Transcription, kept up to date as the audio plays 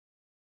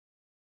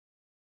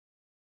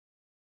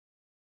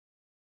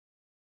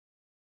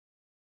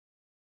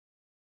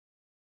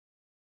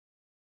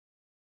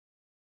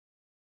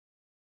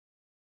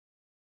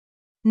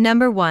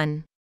Number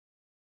 1.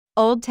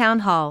 Old Town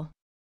Hall.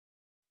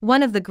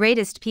 One of the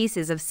greatest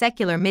pieces of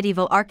secular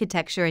medieval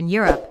architecture in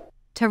Europe,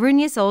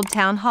 Toruń's Old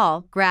Town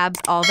Hall grabs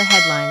all the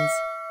headlines.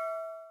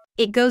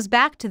 It goes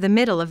back to the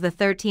middle of the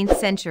 13th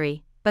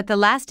century, but the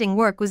lasting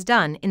work was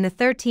done in the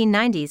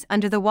 1390s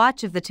under the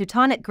watch of the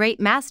Teutonic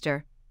Great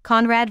Master,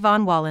 Conrad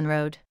von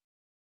Wallenrode.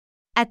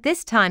 At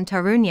this time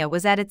Toruń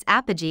was at its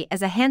apogee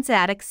as a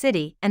Hanseatic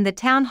city, and the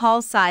town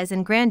hall's size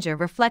and grandeur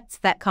reflects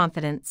that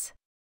confidence.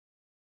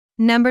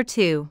 Number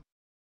 2.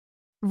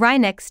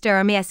 Rynek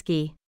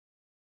Staromiejski.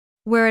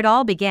 Where it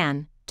all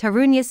began,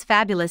 Toruń's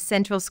fabulous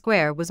central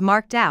square was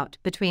marked out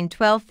between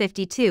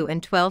 1252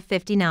 and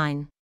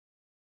 1259.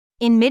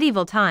 In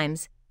medieval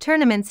times,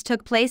 tournaments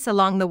took place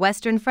along the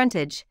western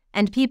frontage,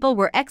 and people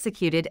were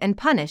executed and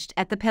punished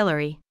at the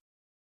pillory.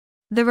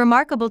 The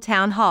remarkable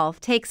town hall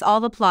takes all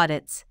the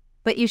plaudits,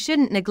 but you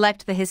shouldn't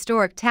neglect the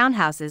historic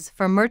townhouses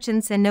for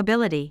merchants and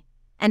nobility,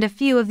 and a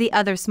few of the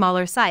other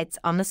smaller sites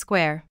on the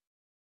square.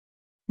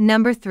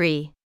 Number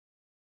 3.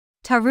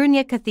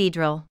 Toruń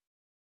Cathedral.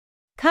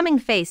 Coming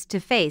face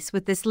to face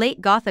with this late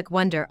Gothic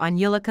wonder on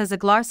Ulica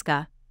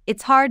Zaglarska,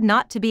 it's hard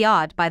not to be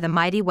awed by the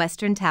mighty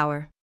Western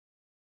Tower.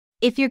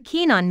 If you're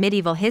keen on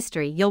medieval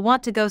history, you'll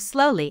want to go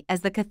slowly,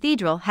 as the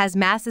cathedral has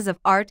masses of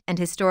art and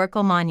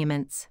historical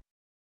monuments.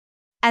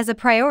 As a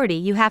priority,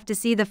 you have to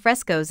see the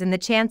frescoes in the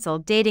chancel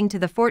dating to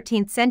the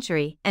 14th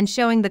century and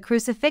showing the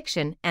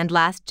crucifixion and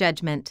Last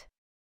Judgment.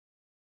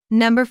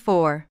 Number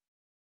 4.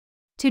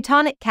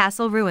 Teutonic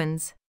Castle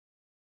Ruins.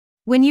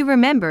 When you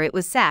remember it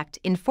was sacked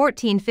in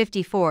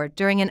 1454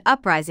 during an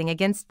uprising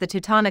against the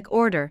Teutonic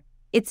Order,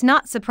 it's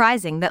not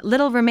surprising that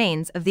little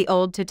remains of the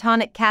old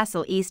Teutonic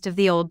castle east of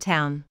the Old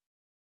Town.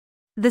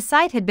 The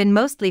site had been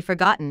mostly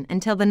forgotten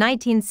until the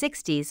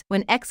 1960s,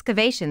 when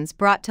excavations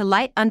brought to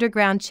light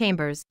underground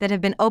chambers that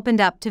have been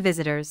opened up to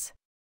visitors.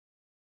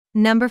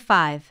 Number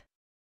 5.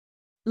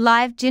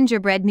 Live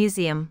Gingerbread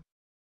Museum.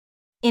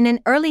 In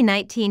an early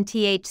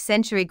 19th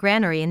century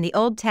granary in the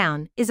Old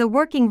Town is a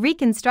working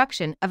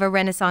reconstruction of a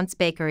Renaissance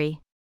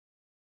bakery.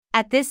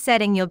 At this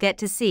setting you'll get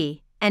to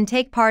see, and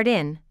take part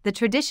in, the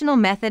traditional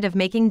method of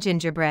making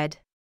gingerbread.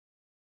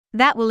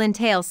 That will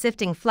entail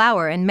sifting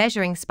flour and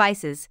measuring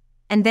spices,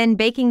 and then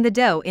baking the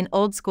dough in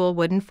old-school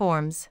wooden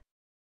forms.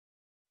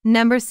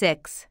 Number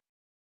 6.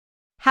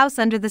 House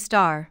Under the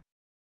Star.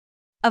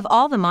 Of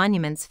all the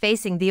monuments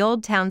facing the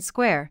Old Town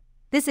Square,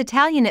 this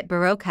Italianate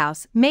Baroque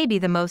house may be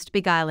the most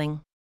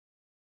beguiling.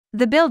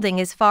 The building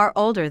is far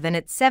older than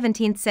its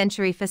 17th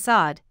century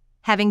facade,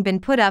 having been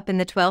put up in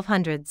the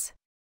 1200s.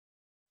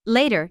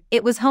 Later,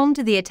 it was home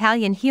to the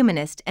Italian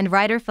humanist and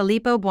writer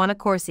Filippo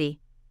Buonaccorsi,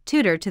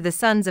 tutor to the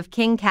sons of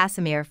King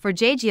Casimir for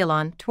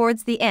Jagiellon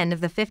towards the end of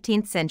the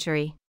 15th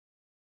century.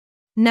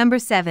 Number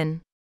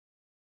 7.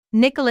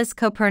 Nicholas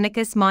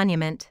Copernicus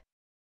Monument.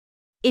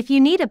 If you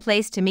need a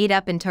place to meet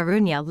up in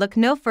Toruń, look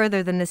no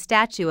further than the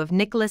statue of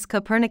Nicholas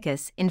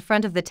Copernicus in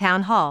front of the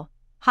town hall,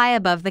 high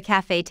above the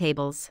cafe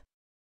tables.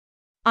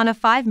 On a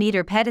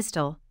 5-meter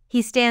pedestal,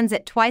 he stands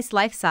at twice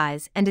life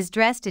size and is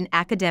dressed in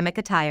academic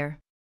attire.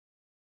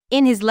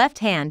 In his left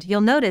hand you'll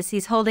notice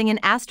he's holding an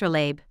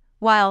astrolabe,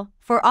 while,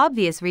 for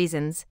obvious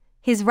reasons,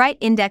 his right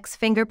index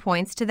finger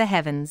points to the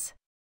heavens.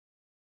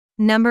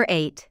 Number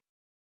 8.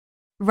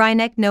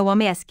 Rynek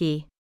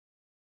Nowomiejski.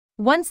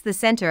 Once the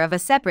center of a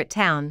separate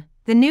town,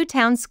 the new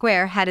town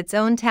square had its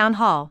own town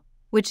hall,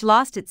 which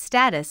lost its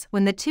status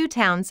when the two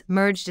towns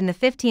merged in the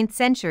 15th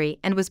century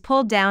and was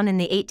pulled down in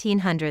the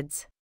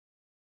 1800s.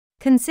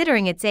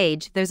 Considering its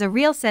age, there's a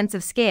real sense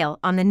of scale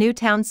on the new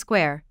town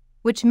square,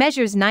 which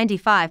measures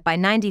 95 by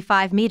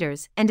 95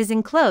 meters and is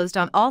enclosed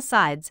on all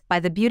sides by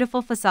the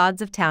beautiful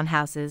facades of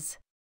townhouses.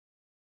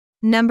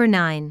 Number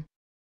 9.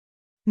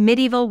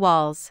 Medieval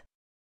walls.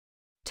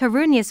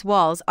 Toruń's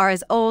walls are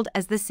as old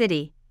as the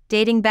city,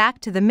 dating back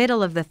to the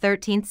middle of the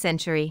 13th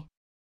century.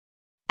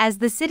 As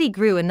the city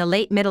grew in the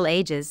late Middle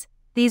Ages,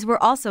 these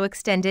were also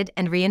extended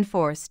and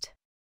reinforced.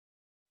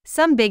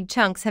 Some big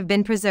chunks have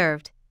been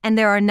preserved, and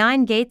there are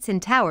 9 gates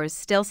and towers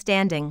still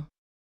standing.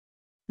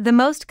 The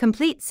most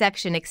complete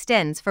section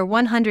extends for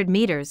 100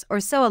 meters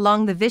or so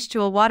along the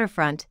Vistula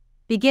waterfront,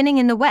 beginning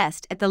in the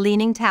west at the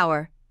Leaning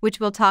Tower, which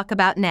we'll talk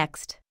about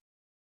next.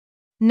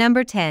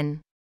 Number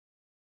 10.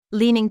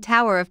 Leaning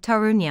Tower of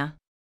Toruń.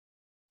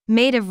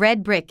 Made of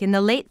red brick in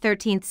the late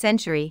 13th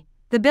century,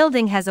 the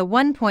building has a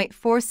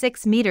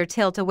 1.46-meter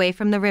tilt away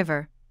from the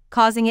river,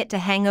 causing it to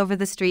hang over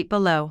the street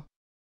below.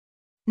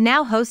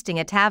 Now hosting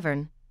a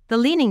tavern, the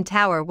Leaning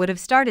Tower would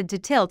have started to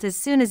tilt as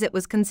soon as it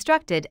was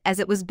constructed, as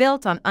it was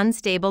built on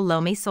unstable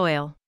loamy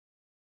soil.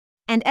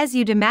 And as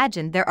you'd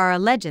imagine, there are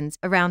legends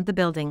around the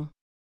building.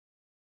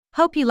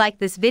 Hope you like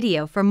this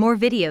video. For more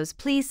videos,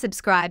 please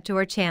subscribe to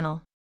our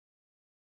channel.